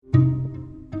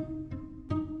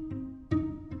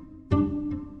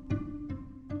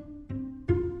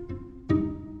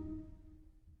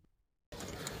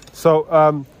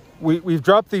So we've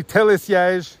dropped the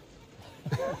télésiège.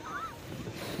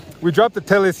 We dropped the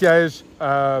télésiège.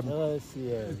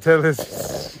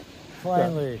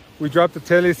 Finally. We dropped the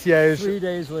télésiège. 3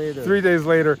 days later. 3 days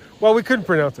later. Well, we couldn't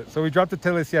pronounce it. So we dropped the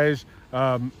télésiège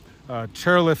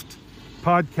Chairlift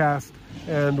podcast,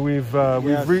 and we've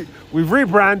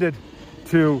rebranded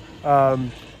to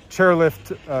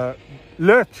Chairlift,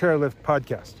 Le Chairlift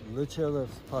podcast. Le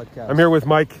Chairlift podcast. I'm here with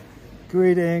Mike.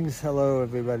 Greetings. Hello,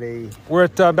 everybody. We're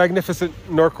at magnificent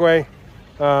Norquay,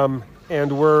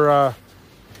 and we're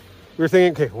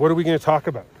thinking, okay, what are we going to talk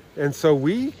about? And so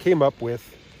we came up with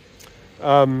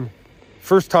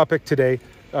first topic today.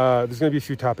 There's going to be a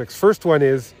few topics. First one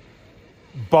is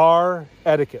bar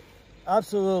etiquette.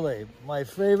 Absolutely. My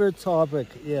favorite topic,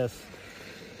 yes.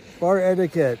 Bar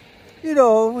etiquette. You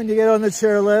know, when you get on the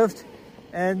chairlift,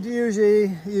 and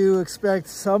usually you expect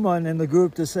someone in the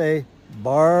group to say,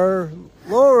 bar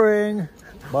lowering,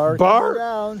 bar coming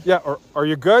down. Yeah, or are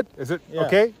you good? Is it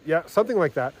okay? Yeah, something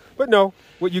like that. But no,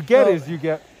 what you get is you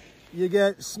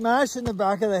get smashed in the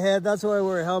back of the head. That's why I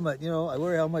wear a helmet. You know, I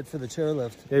wear a helmet for the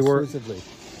chairlift exclusively.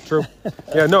 True.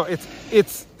 Yeah, no, it's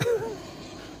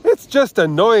it's just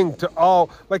annoying to all.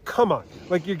 Like, come on.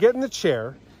 Like, you get in the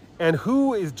chair, and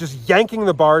who is just yanking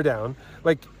the bar down?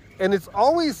 Like, and it's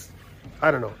always,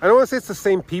 I don't know. I don't want to say it's the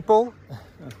same people.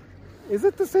 Is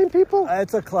it the same people?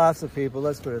 It's a class of people.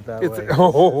 Let's put it that way.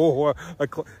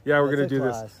 We're going to do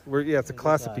this. It's a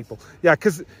class of people. Yeah,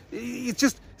 because it's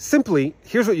just simply,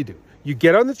 here's what you do. You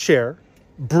get on the chair,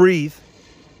 breathe,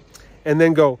 and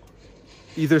then go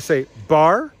either say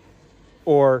bar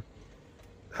or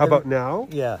how about now?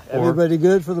 Yeah. Everybody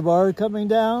good for the bar coming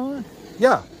down?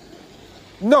 Yeah.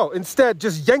 No, instead,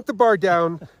 just yank the bar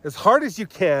down as hard as you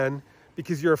can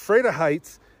because you're afraid of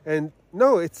heights. And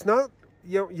no, it's not,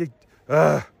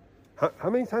 how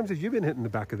many times have you been hit in the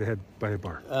back of the head by a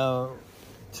bar?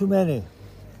 Too many.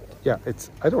 Yeah,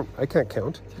 I can't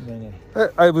count. Too many.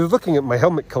 I was looking at my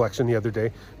helmet collection the other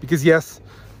day because, yes,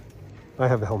 I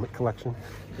have a helmet collection.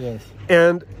 Yes.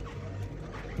 And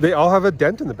they all have a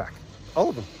dent in the back. All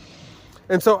of them.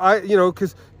 And so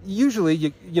because usually,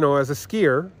 as a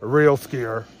skier, a real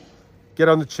skier, get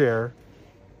on the chair,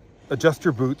 adjust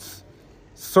your boots,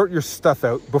 sort your stuff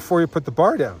out before you put the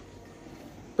bar down.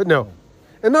 But no.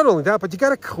 And not only that, but you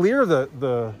got to clear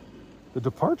the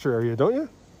departure area, don't you?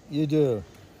 You do.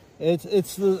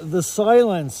 It's the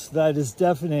silence that is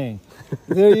deafening.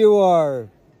 There you are,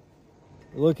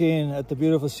 looking at the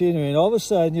beautiful scenery, and all of a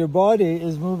sudden your body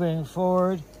is moving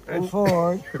forward and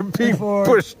forward. You're being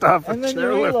pushed off a chairlift. And then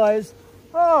you realize,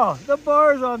 the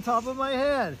bar's on top of my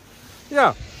head.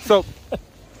 Yeah. So,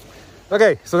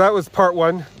 okay. So that was part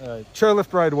one. All right.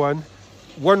 Chairlift ride one.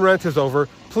 One rant is over.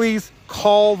 Please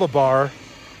call the bar.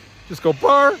 Just go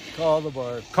bar. Call the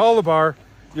bar. Call the bar.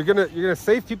 You're gonna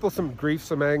save people some grief,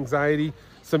 some anxiety,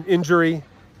 some injury,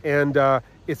 and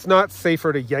it's not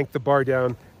safer to yank the bar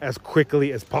down as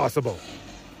quickly as possible.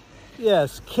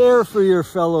 Yes, care for your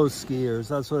fellow skiers.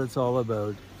 That's what it's all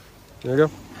about. There you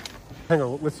go. Hang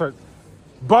on, let's start.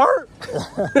 Bar.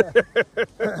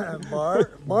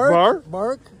 Bar.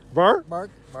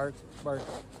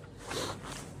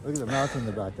 Look at the mountain in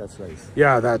the back. That's nice.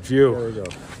 Yeah, that view. There we go.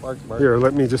 Bark. Here,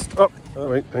 let me just.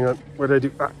 Wait, hang on. What did I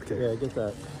do? Okay. Yeah, get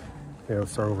that. Yeah,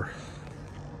 let's start over.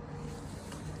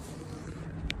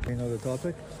 You know the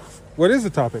topic? What is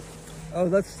the topic? Oh,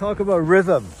 let's talk about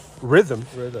rhythm. Rhythm.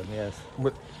 Rhythm, yes.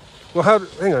 Well,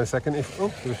 hang on a second.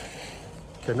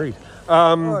 Can't read. It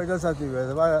does have to be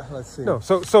rhythm. Let's see. No,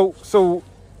 so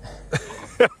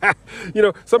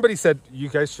somebody said you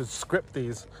guys should script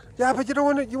these. Yeah, but you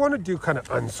want to do kind of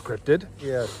unscripted.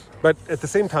 Yes. But at the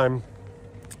same time,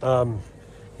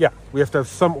 we have to have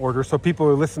some order so people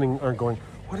who are listening aren't going,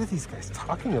 what are these guys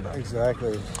talking about?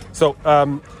 Exactly. So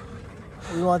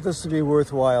we want this to be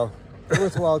worthwhile.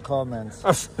 Worthwhile comments.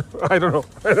 I don't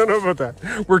know about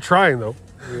that. We're trying though.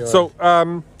 We are.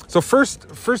 So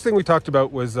first thing we talked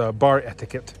about was bar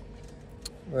etiquette.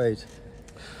 Right.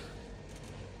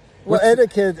 Well,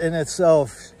 etiquette in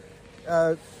itself,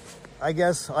 I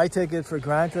guess I take it for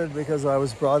granted because I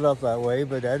was brought up that way,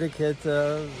 but etiquette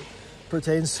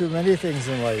pertains to many things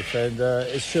in life, and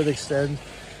it should extend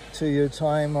to your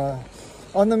time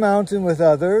on the mountain with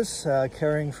others,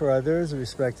 caring for others,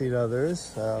 respecting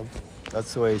others.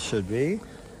 That's the way it should be.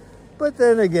 But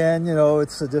then again,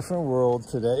 it's a different world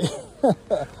today.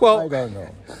 Well, I don't know.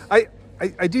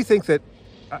 I do think that,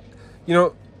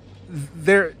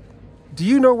 there. Do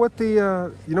you know what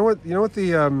the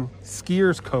the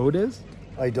skier's code is?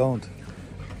 I don't.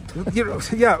 You know,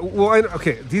 yeah. Well,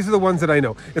 okay. These are the ones that I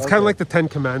know. It's kind of like the 10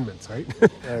 Commandments, right?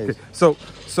 Right. Okay. So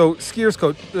skier's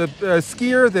code. The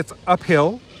skier that's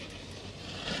uphill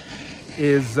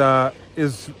is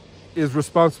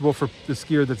responsible for the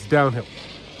skier that's downhill.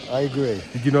 I agree.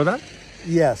 Did you know that?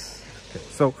 Yes. Okay.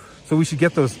 So we should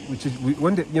get those.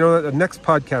 One day. You know, the next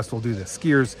podcast we'll do this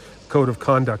skier's code of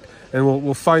conduct, and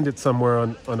we'll find it somewhere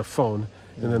on a phone,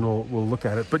 and then we'll look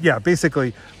at it. But yeah,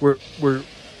 basically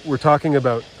we're talking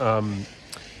about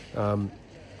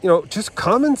you know, just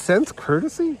common sense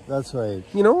courtesy. That's right.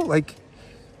 You know, like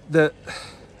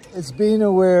it's being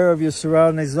aware of your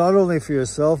surroundings, not only for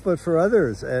yourself, but for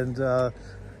others. And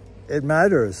it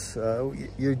matters.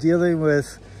 You're dealing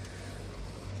with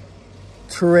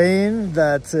terrain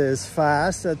that is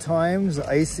fast at times,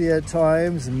 icy at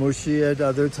times, mushy at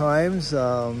other times.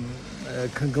 A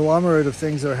conglomerate of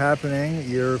things are happening.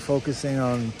 You're focusing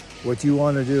on what you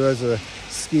want to do as a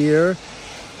skier.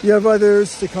 You have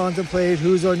others to contemplate.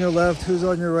 Who's on your left, who's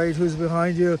on your right, who's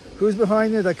behind you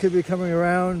that could be coming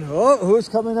around. Oh, who's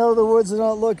coming out of the woods and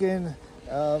not looking.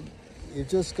 You've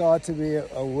just got to be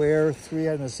aware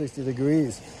 360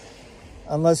 degrees.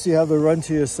 Unless you have the run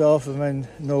to yourself, and then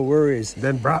no worries.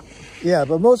 then brap. Yeah,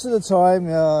 but most of the time,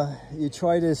 you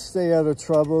try to stay out of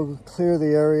trouble, clear the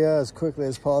area as quickly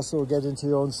as possible, get into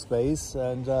your own space,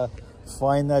 and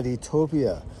find that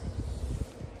utopia.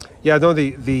 Yeah, no,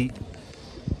 the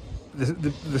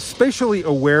spatially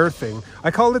aware thing.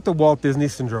 I call it the Walt Disney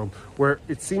syndrome, where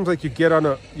it seems like you get on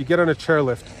a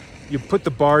chairlift, you put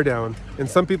the bar down, and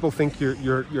some people think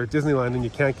you're at Disneyland and you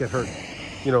can't get hurt.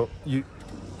 You know,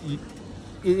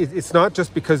 it's not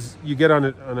just because you get on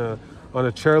a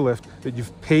chairlift that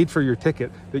you've paid for your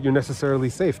ticket that you're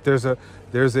necessarily safe. There's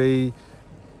a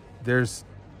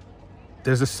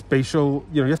spatial,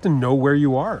 you know, you have to know where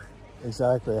you are.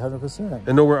 Exactly, 100%.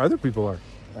 And know where other people are.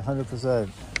 100%.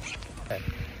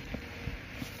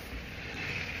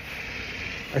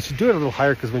 I should do it a little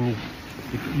higher because when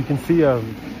you can see,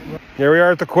 here we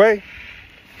are at the quay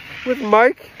with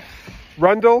Mike,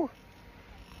 Rundle,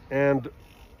 and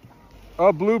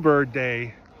a Bluebird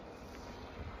Day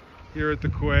here at the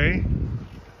quay.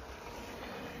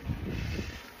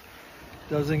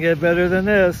 Doesn't get better than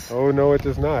this. Oh no, it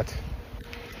does not.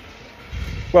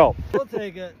 Well, We'll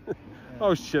take it.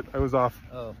 oh shit, I was off.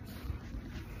 Oh.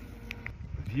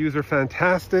 Views are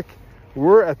fantastic.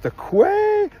 We're at the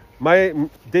quay. My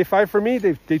day 5 for me,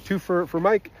 day 2 for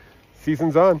Mike.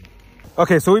 Season's on.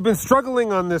 Okay, so we've been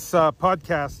struggling on this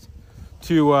podcast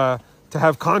to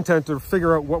have content or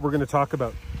figure out what we're going to talk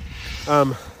about.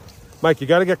 Mike, you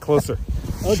got to get closer.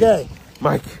 Okay.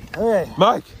 Mike. Okay.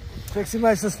 Mike. Fixing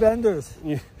my suspenders.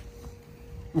 Yeah.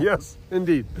 Yes,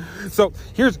 indeed. So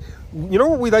you know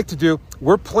what we like to do?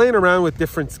 We're playing around with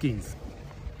different skis.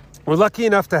 We're lucky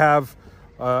enough to have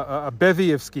a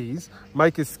bevy of skis.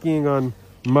 Mike is skiing on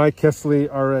my Kesley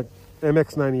RX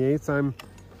MX98s.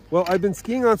 I've been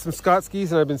skiing on some Scott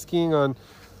skis, and I've been skiing on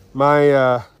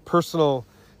my personal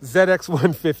ZX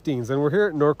 115s, and we're here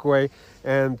at Norquay,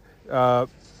 and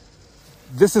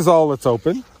this is all that's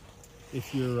open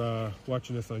if you're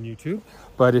watching us on YouTube.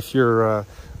 But if you're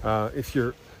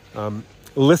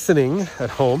listening at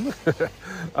home,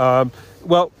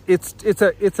 well, it's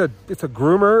a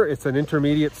groomer. It's an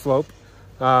intermediate slope,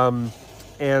 and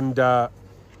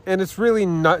it's really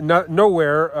not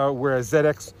nowhere where a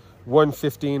ZX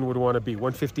 115 would want to be.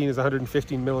 115 is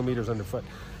 115 millimeters underfoot,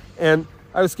 and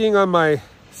I was skiing on my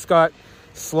Scott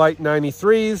Slight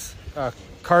 93s,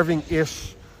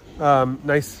 carving-ish,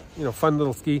 nice, fun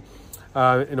little ski.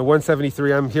 In a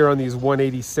 173, I'm here on these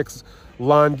 186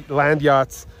 land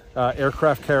yachts,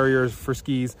 aircraft carriers for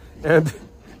skis, and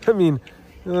I mean,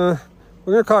 we're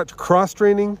gonna call it cross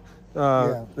training.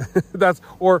 Yeah. That's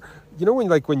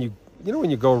when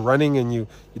you go running and you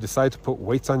decide to put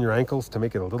weights on your ankles to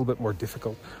make it a little bit more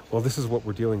difficult. Well, this is what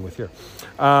we're dealing with here.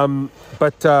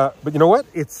 But you know what?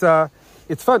 It's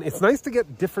fun. It's nice to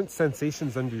get different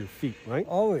sensations under your feet, right?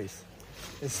 Always.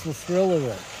 It's the thrill of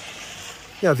it.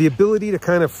 Yeah, the ability to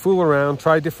kind of fool around,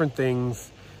 try different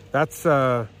things. That's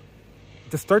to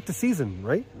start the season,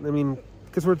 right? I mean,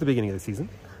 because we're at the beginning of the season,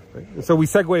 right? And so we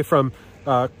segue from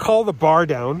call the bar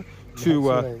down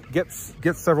to right.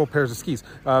 get several pairs of skis.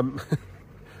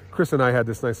 Chris and I had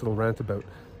this nice little rant about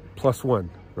 +1,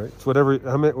 right? So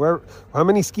how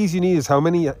many skis you need is how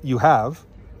many you have.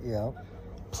 Yeah.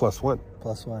 +1.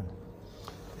 +1.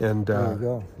 And there you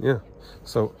go. Yeah.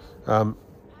 So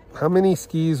how many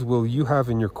skis will you have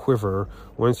in your quiver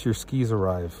once your skis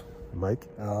arrive, Mike?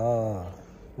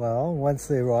 Well, once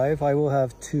they arrive, I will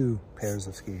have 2 pairs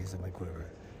of skis in my quiver.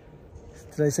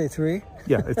 Did I say 3?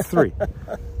 Yeah, it's 3.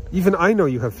 Even I know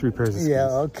you have 3 pairs of skis. Yeah,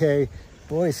 okay.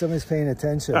 Boy, somebody's paying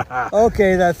attention.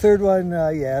 Okay, that third one,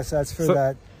 yes, that's for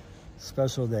that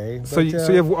special day. But, so you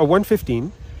have a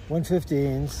 115.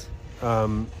 115s.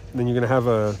 Then you're going to have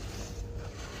a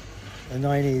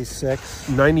 96.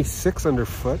 96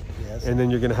 underfoot. Yes. And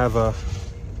then you're going to have a,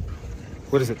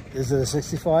 what is it? Is it a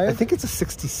 65? I think it's a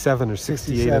 67 or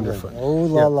 68 underfoot. Oh,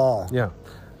 la la. Yeah.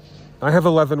 I have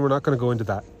 11. We're not going to go into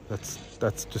that.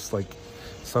 That's just like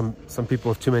some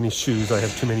people have too many shoes. I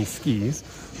have too many skis.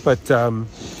 But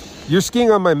you're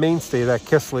skiing on my mainstay, that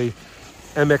Kesley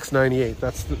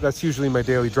MX98. That's usually my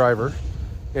daily driver.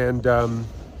 And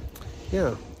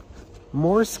yeah,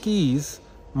 more skis,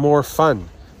 more fun.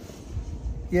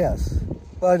 Yes.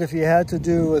 But if you had to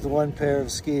do with one pair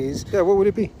of skis, yeah, what would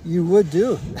it be? You would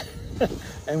do.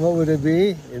 And what would it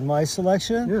be in my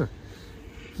selection? Yeah.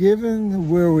 Given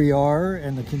where we are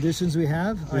and the conditions we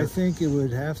have, I think it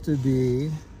would have to be,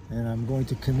 and I'm going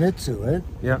to commit to it.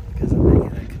 Yeah. Because I'm making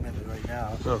that commitment right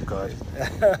now. Oh, God.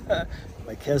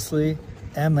 My Kesley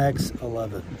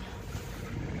MX11.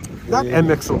 Not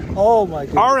MX11. Oh, my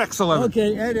goodness. RX11.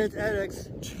 Okay, edit.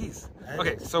 Jeez.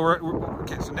 Okay, so we're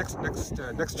next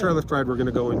chairlift ride we're going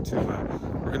to go into.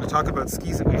 We're going to talk about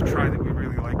skis that we've tried that we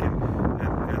really like,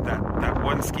 and that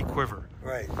one ski quiver,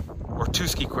 right, or 2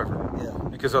 ski quiver, yeah,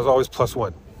 because there's always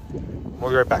 +1. We'll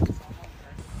be right back.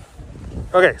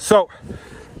 Okay, so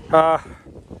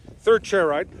third chair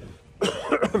ride.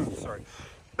 Sorry.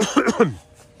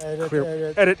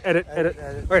 Edit.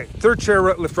 Okay, third chair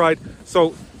lift ride.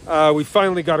 So we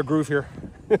finally got a groove here.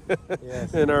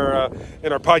 Yes. in our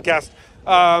podcast.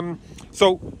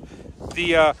 So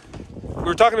the we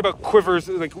were talking about quivers.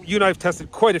 Like, you and I have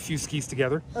tested quite a few skis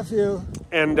together. A few.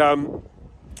 And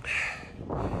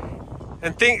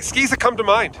skis that come to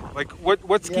mind. Like,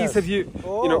 what skis have you?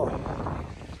 Oh. You know,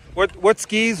 what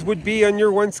skis would be on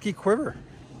your 1 ski quiver?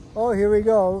 Oh, here we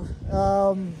go.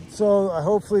 So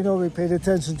hopefully nobody paid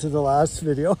attention to the last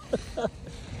video.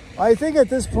 I think at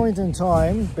this point in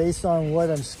time, based on what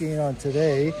I'm skiing on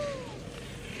today,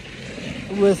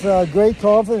 with great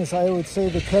confidence, I would say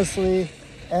the Kesley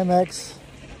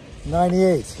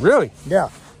MX98. Really? Yeah.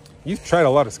 You've tried a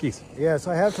lot of skis. Yes,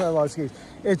 I have tried a lot of skis.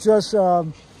 It just,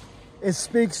 it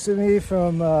speaks to me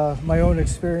from my own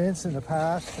experience in the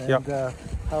past and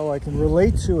how I can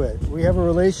relate to it. We have a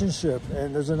relationship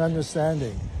and there's an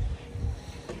understanding.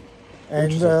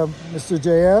 And Mr.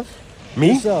 JF?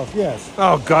 Me? Yourself, yes.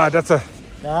 Oh, God, that's a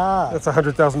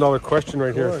 $100,000 question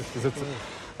right here.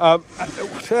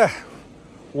 Course.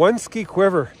 1 ski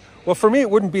quiver. Well, for me, it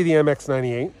wouldn't be the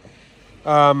MX98,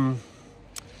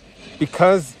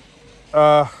 because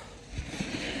I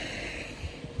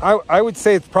would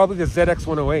say it's probably the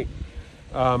ZX108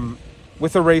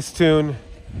 with a race tune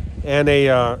and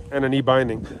an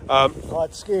e-binding.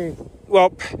 Hot ski.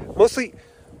 Well, mostly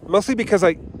because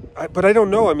but I don't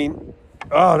know. I mean,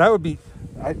 that would be.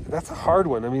 That's a hard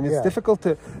one. I mean, it's difficult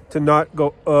to not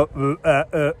go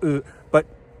but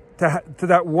to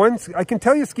that one. I can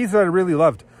tell you skis that I really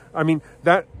loved. I mean,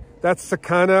 that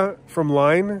Sakana from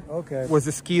Line was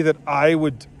a ski that I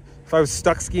would, if I was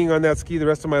stuck skiing on that ski the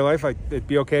rest of my life, it'd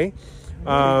be okay.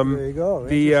 There you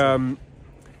go.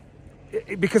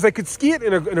 Because I could ski it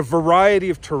in a variety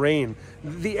of terrain.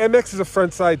 The MX is a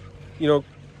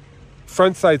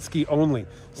frontside ski only.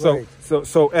 So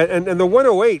and the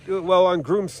 108, well, on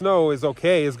groomed snow is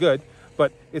good,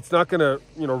 but it's not going to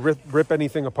rip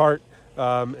anything apart.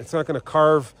 It's not going to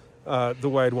carve the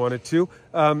way I'd want it to.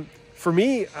 For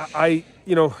me,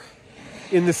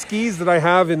 in the skis that I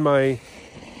have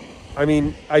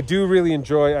I do really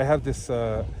enjoy. I have this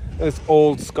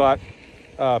old Scott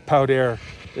Powder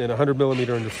in 100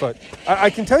 millimeter underfoot. I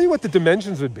can tell you what the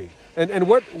dimensions would be, and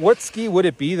what ski would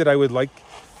it be that I would like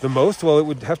the most? Well, it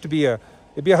would have to be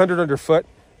it'd be 100 underfoot,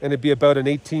 and it'd be about an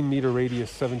 18 meter radius,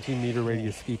 17 meter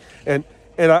radius ski. And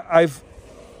I've,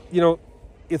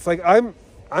 it's like I'm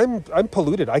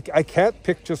polluted. I can't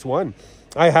pick just one.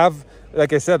 I have,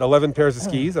 like I said, 11 pairs of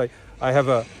skis. I have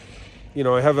a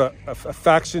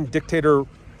Faction Dictator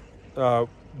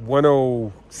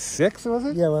 106, was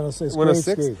it? Yeah, 106.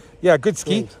 106. Great ski. Yeah, good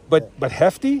ski, but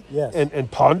hefty. Yes.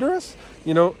 And ponderous.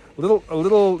 A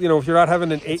little. If you're not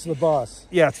having an 8. It's the boss.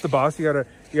 Yeah, it's the boss. You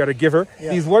gotta give her.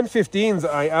 Yeah. These 115s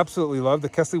I absolutely love, the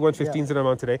Kesley 115s that I'm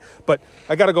on today. But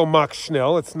I gotta go Mach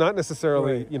Schnell. It's not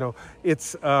necessarily,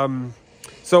 it's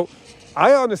so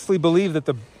I honestly believe that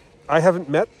I haven't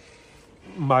met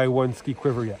my 1 ski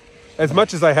quiver yet. As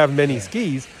much as I have many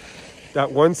skis,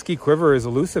 that 1 ski quiver is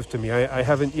elusive to me. I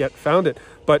haven't yet found it.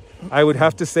 But I would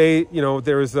have to say,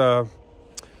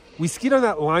 we skied on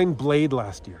that Line Blade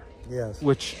last year. Yes.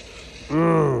 Which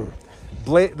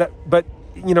But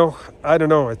you know, I don't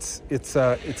know. It's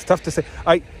tough to say.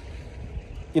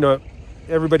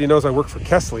 Everybody knows I work for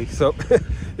Kesley, so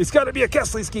it's got to be a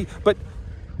Kesley ski. But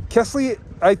Kesley,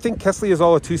 I think Kesley is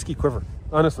all a 2-ski quiver.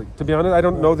 Honestly, to be honest, I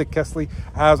don't know that Kesley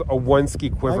has a 1-ski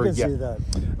quiver yet. I can see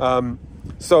that.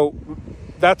 So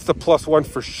that's the +1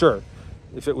 for sure.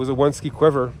 If it was a 1-ski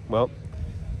quiver, well,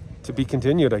 to be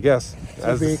continued, I guess.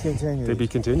 To be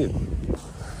continued.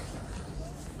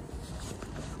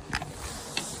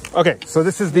 Okay, so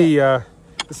this is the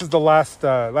last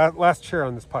chair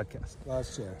on this podcast.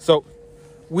 Last chair. So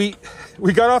we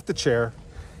got off the chair,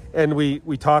 and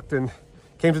we talked and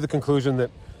came to the conclusion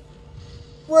that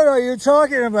What are you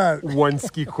talking about?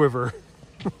 1-ski quiver.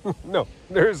 No,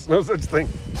 there's no such thing.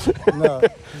 No,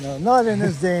 not in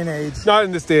this day and age. Not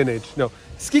in this day and age. No,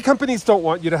 ski companies don't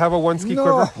want you to have a 1-ski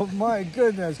quiver. No, my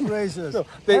goodness gracious! No,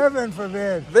 Heaven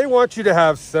forbid. They want you to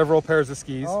have several pairs of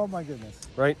skis. Oh my goodness!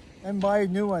 Right. And buy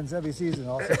new ones every season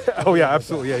also. Oh yeah,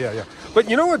 absolutely. Yeah. But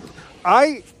you know what?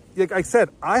 Like I said,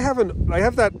 I have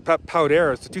that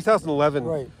Powder. It's a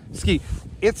 2011 ski.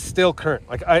 It's still current.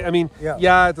 Like I mean, it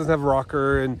doesn't have a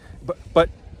rocker, but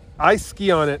I ski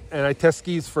on it and I test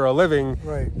skis for a living.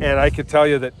 Right. And I could tell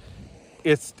you that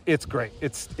it's great.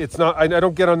 It's not. I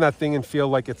don't get on that thing and feel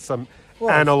like it's some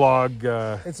analog.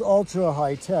 It's ultra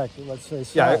high tech. Let's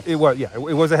face it was. Yeah, it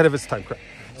was ahead of its time. Correct.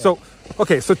 Yeah. So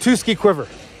 2-ski quiver.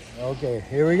 Okay,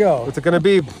 here we go. What's it going to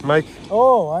be, Mike?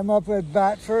 Oh, I'm up at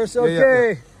bat first.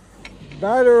 Okay. Yeah.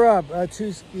 Batter up. A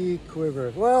 2-ski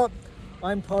quiver. Well,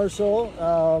 I'm partial.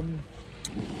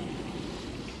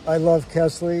 I love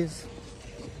Kesleys.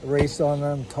 Raced on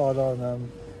them, taught on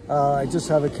them. I just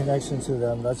have a connection to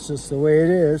them. That's just the way it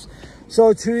is.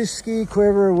 So 2-ski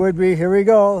quiver would be, here we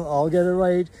go. I'll get it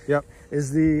right. Yep.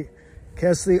 Is the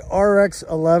Kesley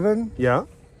RX11. Yeah.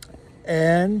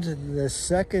 And the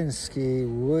second ski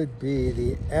would be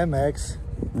the MX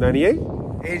 98?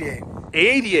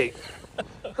 88.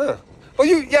 Huh.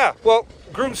 Well,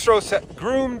 groomed snow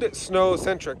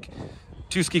centric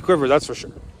 2-ski quiver, that's for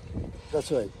sure.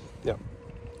 That's right. Yeah.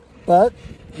 But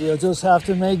you'll just have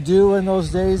to make do when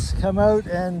those days come out,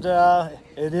 and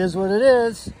it is what it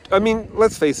is. I mean,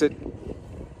 let's face it,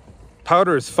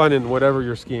 powder is fun in whatever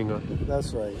you're skiing on.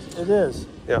 That's right. It is.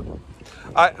 Yeah.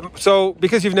 So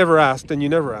because you've never asked, and you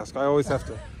never ask, I always have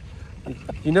to.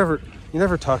 You never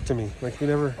talk to me. Like you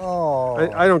never. Oh.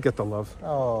 I don't get the love.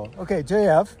 Oh. Okay,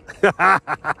 JF.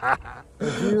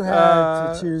 If you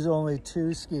had to choose only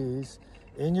 2 skis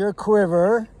in your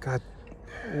quiver, God,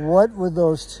 what would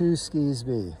those 2 skis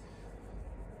be?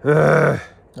 Oh,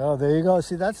 there you go.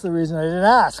 See, that's the reason I didn't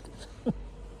ask.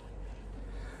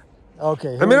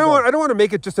 Okay. I mean, I don't want to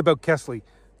make it just about Kesley.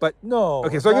 But no,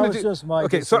 okay, so I'm going to do. Just my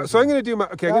okay, so I'm going to do my.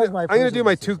 Okay, I'm going to do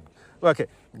my 2. Okay.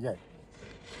 Yeah.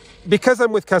 Because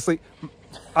I'm with Kesley,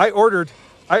 I ordered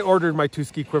my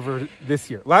 2-ski quiver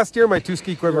this year. Last year, my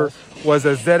 2-ski quiver was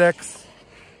a ZX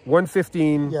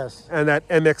 115. Yes. And that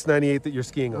MX 98 that you're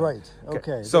skiing on. Right.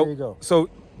 Okay. So there you go.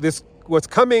 So what's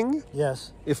coming?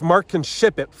 Yes. If Mark can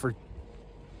ship it for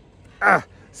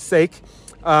sake.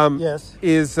 Yes.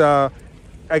 Is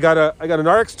I got an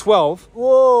RX-12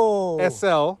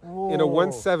 SL in a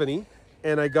 170,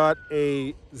 and I got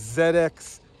a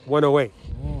ZX 108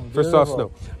 for soft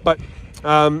snow. But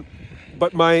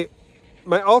my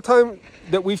all-time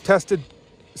that we've tested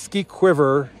ski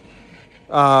quiver,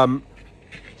 I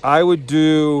would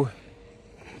do.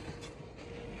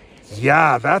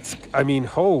 Yeah, that's it.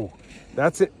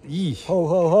 Eesh.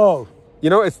 Ho. You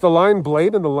know, it's the Line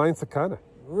Blade and the Line Sakana.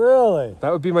 Really?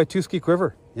 That would be my 2-ski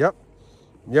quiver. Yep.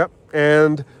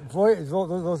 And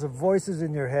those are voices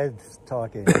in your head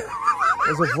talking.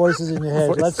 Those are voices in your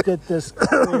head. Let's get this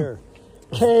clear.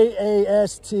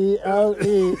 Kastle.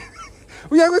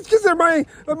 Well, yeah, it's because they're my.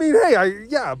 I mean, hey,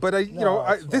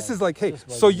 this is like, hey,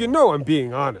 so I'm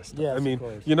being honest. Yes, I mean,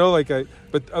 of course.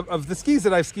 but of the skis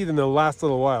that I've skied in the last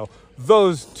little while,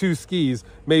 those 2 skis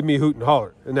made me hoot and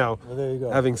holler. And now, there you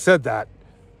go. Having said that,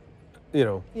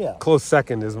 close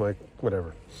second is my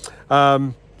whatever.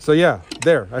 So yeah,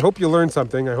 there. I hope you learned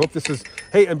something. I hope this is.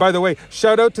 Hey, and by the way,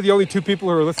 shout out to the only 2 people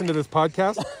who are listening to this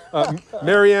podcast,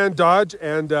 Marianne Dodge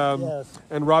and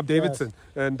Rob Davidson. Yes.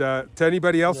 And to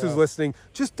anybody else who's listening,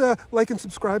 just like and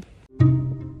subscribe.